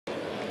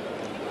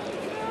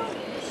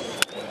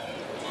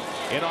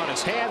In on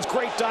his hands,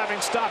 great diving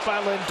stop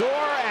by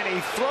Lindor, and he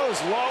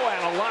throws low,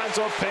 and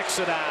Alonso picks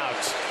it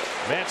out.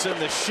 Mets in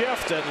the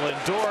shift, and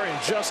Lindor in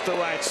just the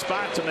right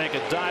spot to make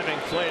a diving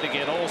play to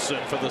get Olsen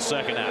for the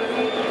second out.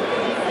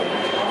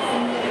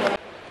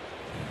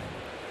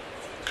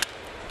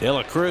 De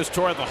La Cruz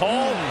toward the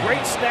hole.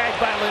 Great snag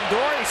by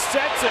Lindor. He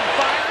sets and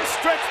fires.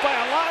 Stretched by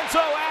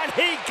Alonso, and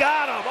he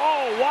got him.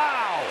 Oh,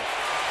 wow.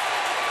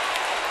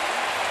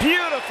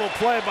 Beautiful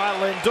play by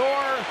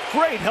Lindor.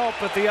 Great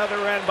help at the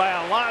other end by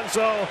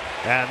Alonso.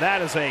 And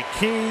that is a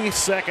key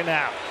second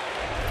out.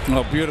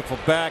 Oh, beautiful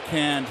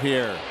backhand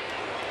here.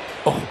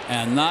 Oh,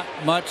 and not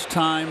much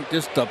time,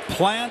 just a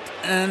plant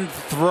and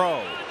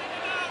throw.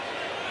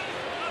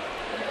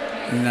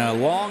 And a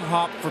long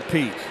hop for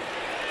Pete.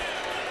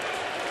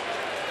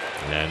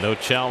 And no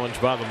challenge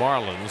by the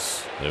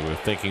Marlins. They were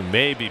thinking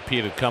maybe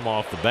Pete had come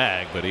off the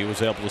bag, but he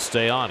was able to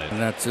stay on it.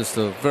 And that's just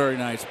a very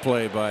nice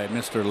play by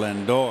Mr.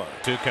 Lindor.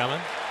 Two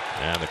coming.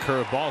 And the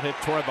curveball hit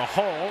toward the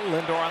hole.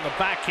 Lindor on the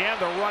backhand.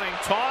 The running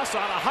toss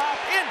on a hop.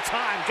 In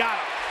time. Got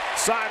him.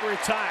 Side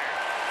retired.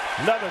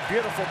 Another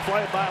beautiful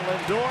play by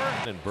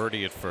Lindor. And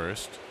birdie at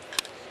first.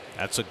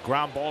 That's a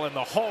ground ball in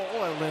the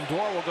hole. And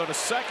Lindor will go to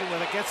second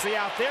when it gets the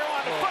out there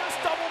on the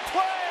first double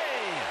play.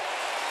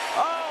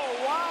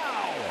 Oh, wow.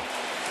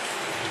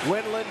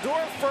 When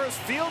Lindor first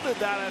fielded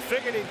that, I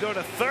figured he'd go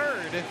to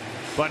third,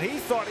 but he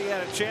thought he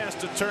had a chance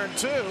to turn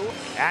two,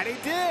 and he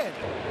did.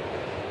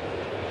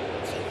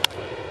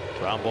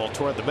 Ground ball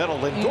toward the middle.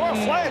 Lindor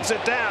flags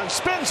it down,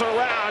 spins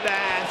around,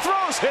 and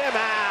throws him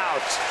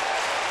out.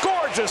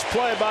 Gorgeous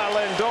play by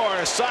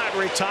Lindor, side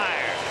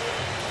retired.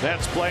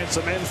 That's playing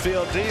some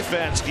infield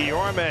defense.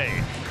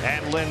 Guillorme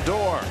and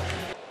Lindor.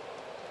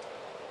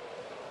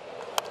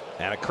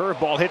 And a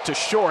curveball hit to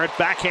short,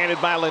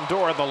 backhanded by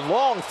Lindor. The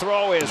long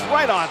throw is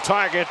right on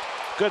target.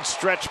 Good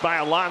stretch by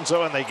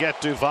Alonso, and they get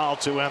Duvall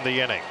to end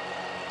the inning.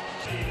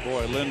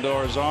 Boy,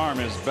 Lindor's arm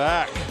is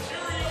back.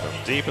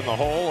 From deep in the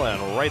hole and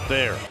right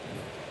there.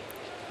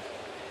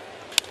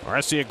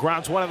 Arcia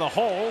grounds one in the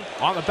hole.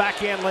 On the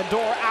backhand,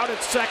 Lindor out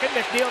at second.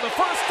 McNeil the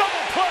first,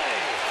 double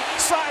play.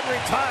 Side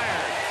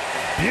retired.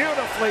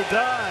 Beautifully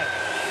done.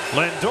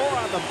 Lindor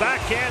on the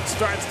backhand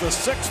starts the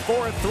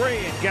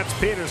 6-4-3 and gets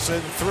Peterson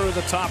through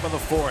the top of the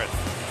fourth.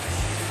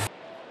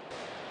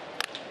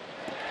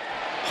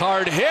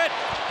 Hard hit.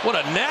 What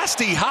a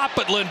nasty hop,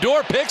 but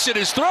Lindor picks it.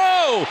 His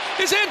throw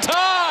is in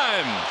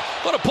time.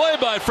 What a play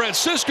by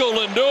Francisco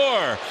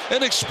Lindor.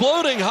 An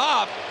exploding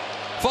hop,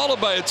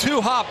 followed by a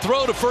two-hop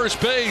throw to first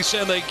base,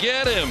 and they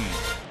get him.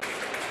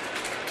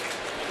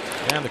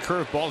 And the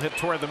curveball hit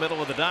toward the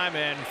middle of the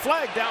diamond.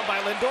 Flagged down by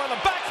Lindor. The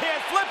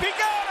backhand flip. He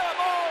got him.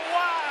 Oh,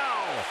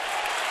 wow.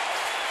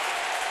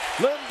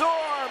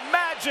 Lindor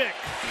magic.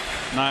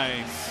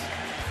 Nice.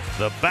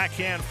 The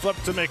backhand flip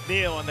to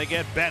McNeil, and they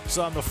get Betts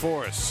on the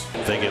force.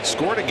 They get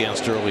scored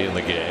against early in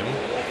the game.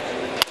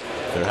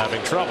 They're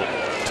having trouble.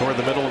 Toward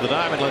the middle of the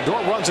diamond.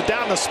 Lindor runs it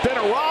down the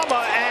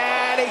spinorama,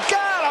 and he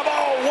got him.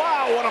 Oh,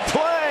 wow. What a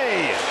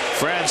play.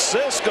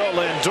 Francisco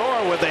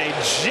Lindor with a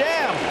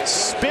gem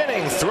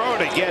spinning throw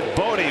to get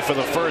Bodie for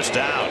the first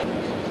out.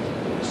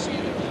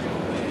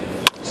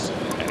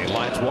 And he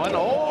lines one.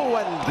 Oh,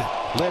 and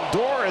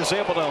Lindor is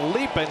able to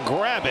leap and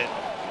grab it.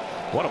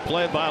 What a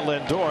play by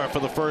Lindor for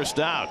the first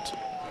out.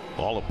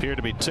 Ball appeared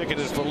to be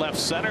ticketed for left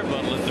center,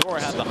 but Lindor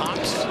had the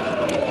hops.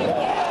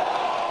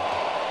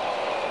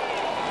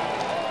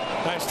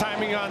 Nice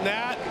timing on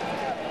that.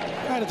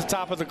 Right at the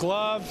top of the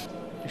glove.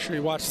 Make sure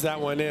he watches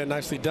that one in.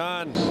 Nicely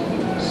done.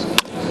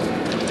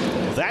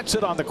 That's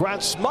it on the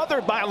ground,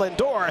 smothered by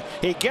Lindor.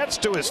 He gets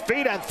to his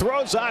feet and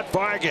throws out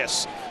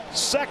Vargas.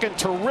 Second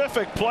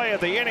terrific play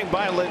of the inning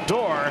by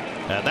Lindor,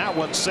 and that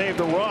one saved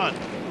a run.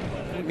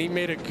 And he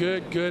made a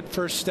good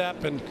first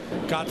step and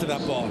got to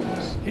that ball.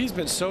 He's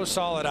been so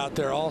solid out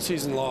there all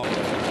season long.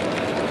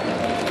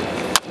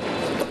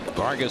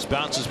 Vargas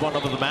bounces one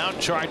over the mound,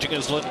 charging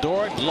as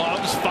Lindor.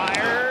 Gloves,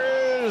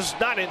 fires,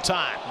 not in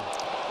time.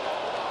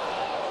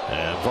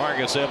 And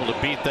Vargas able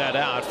to beat that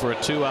out for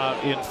a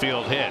two-out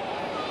infield hit.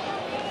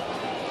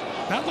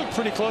 That looked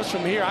pretty close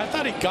from here. I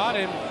thought he got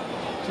him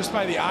just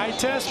by the eye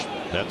test.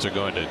 Nets are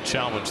going to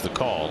challenge the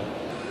call.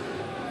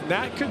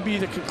 That could be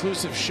the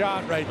conclusive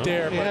shot right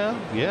there.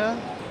 Yeah.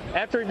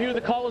 After review, the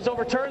call is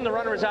overturned. The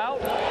runner is out.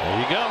 There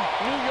you go.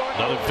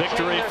 Another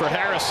victory for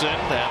Harrison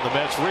and the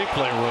Mets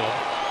replay room.